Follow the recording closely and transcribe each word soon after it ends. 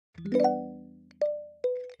Hey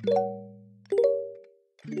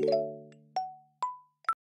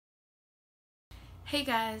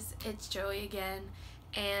guys, it's Joey again,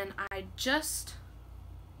 and I just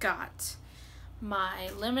got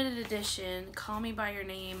my limited edition Call Me By Your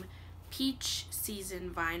Name Peach Season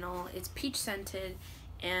vinyl. It's peach scented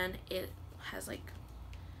and it has like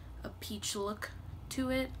a peach look to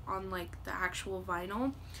it on like the actual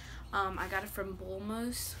vinyl. I got it from Bull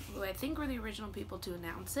Moose, who I think were the original people to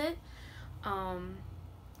announce it.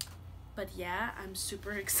 But yeah, I'm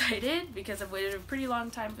super excited because I've waited a pretty long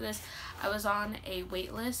time for this. I was on a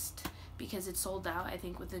wait list because it sold out, I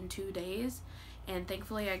think, within 2 days. And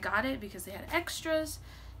thankfully I got it because they had extras.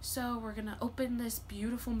 So we're gonna open this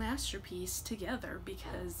beautiful masterpiece together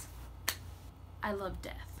because I love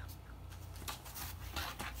death.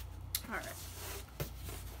 Alright.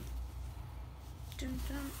 Dun,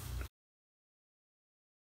 dun.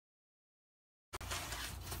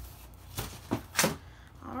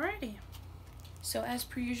 Alrighty, so as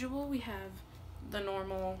per usual, we have the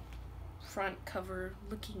normal front cover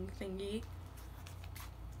looking thingy.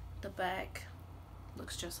 The back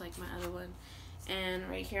looks just like my other one. And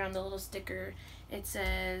right here on the little sticker, it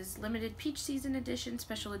says limited peach season edition,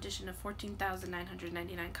 special edition of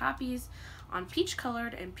 14,999 copies on peach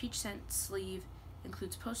colored and peach scent sleeve,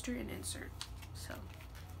 includes poster and insert. So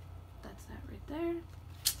that's that right there.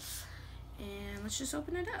 And let's just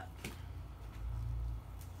open it up.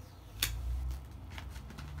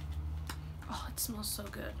 Oh, it smells so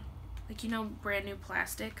good. Like, you know, brand new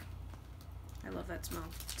plastic. I love that smell.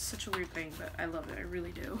 It's such a weird thing, but I love it. I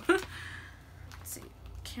really do. Let's see.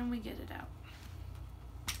 Can we get it out?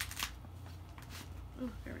 Oh,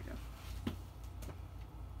 there we go.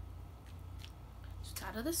 So it's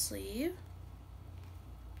out of the sleeve.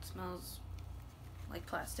 It smells like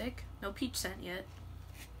plastic. No peach scent yet.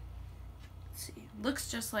 Let's see.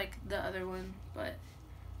 Looks just like the other one, but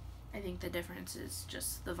I think the difference is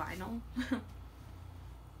just the vinyl.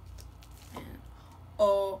 And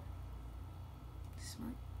oh,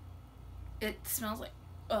 it smells like,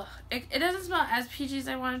 ugh. It doesn't smell as peachy as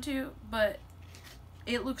I wanted to, but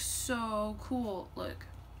it looks so cool. Look,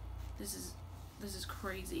 this is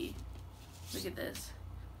crazy. Look at this.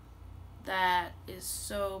 That is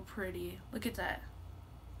so pretty. Look at that.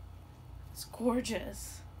 It's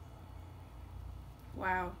gorgeous.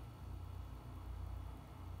 Wow.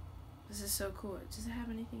 This is so cool. Does it have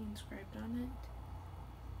anything inscribed on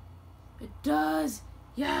it? It does!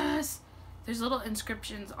 Yes! There's little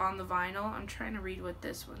inscriptions on the vinyl. I'm trying to read what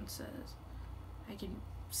this one says. I can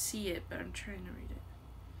see it, but I'm trying to read it.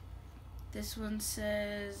 This one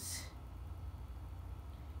says,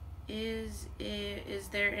 Is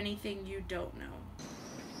there anything you don't know?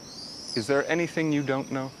 Is there anything you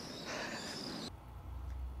don't know?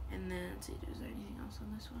 And then, let's see, is there anything else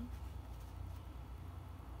on this one?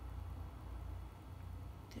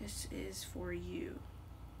 This is for you.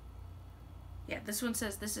 Yeah, this one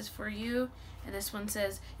says, this is for you. And this one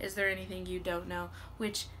says, is there anything you don't know?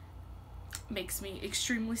 Which makes me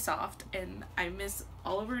extremely soft. And I miss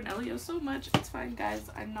Oliver and Elio so much. It's fine, guys.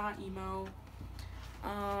 I'm not emo.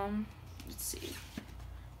 Let's see.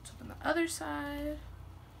 Let's open the other side.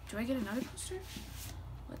 Do I get another poster?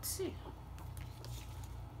 Let's see.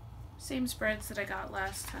 Same spreads that I got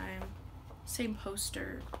last time. Same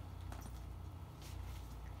poster.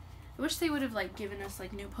 I wish they would have like given us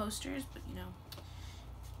like new posters, but you know,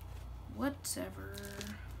 whatever.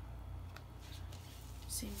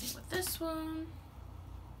 Same thing with this one.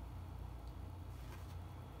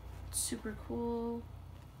 Super cool.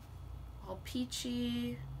 All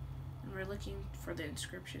peachy. And we're looking for the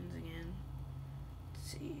inscriptions again.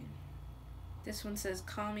 Let's see. This one says,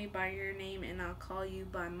 call me by your name and I'll call you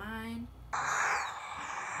by mine. Call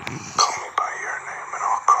me by your name and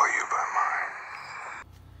I'll call you by mine.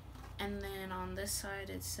 And then on this side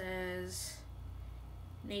it says,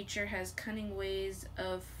 nature has cunning ways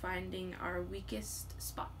of finding our weakest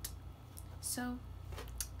spot. So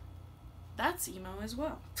that's emo as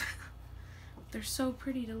well. They're so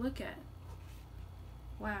pretty to look at.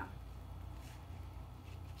 Wow.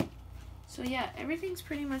 So yeah, everything's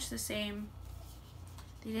pretty much the same.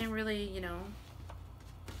 They didn't really, you know,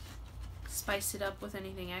 spice it up with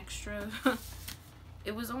anything extra.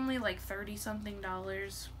 It was only like $30-something.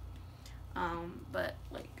 But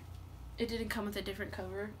like it didn't come with a different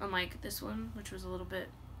cover, unlike this one, which was a little bit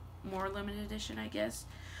more limited edition, I guess.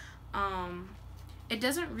 It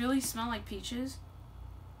doesn't really smell like peaches,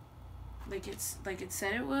 like it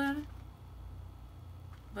said it would,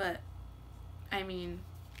 but I mean,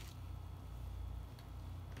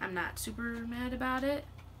 I'm not super mad about it.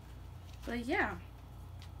 But yeah,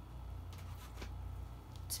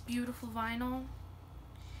 It's beautiful vinyl.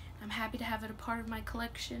 I'm happy to have it a part of my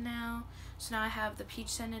collection now. So now I have the peach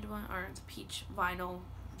scented one, or the peach vinyl,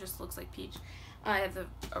 just looks like peach. I have the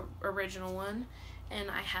original one, and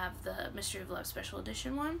I have the Mystery of Love special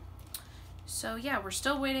edition one. So yeah, we're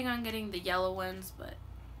still waiting on getting the yellow ones, but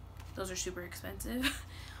those are super expensive.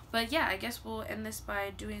 But yeah, I guess we'll end this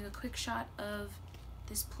by doing a quick shot of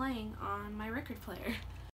this playing on my record player.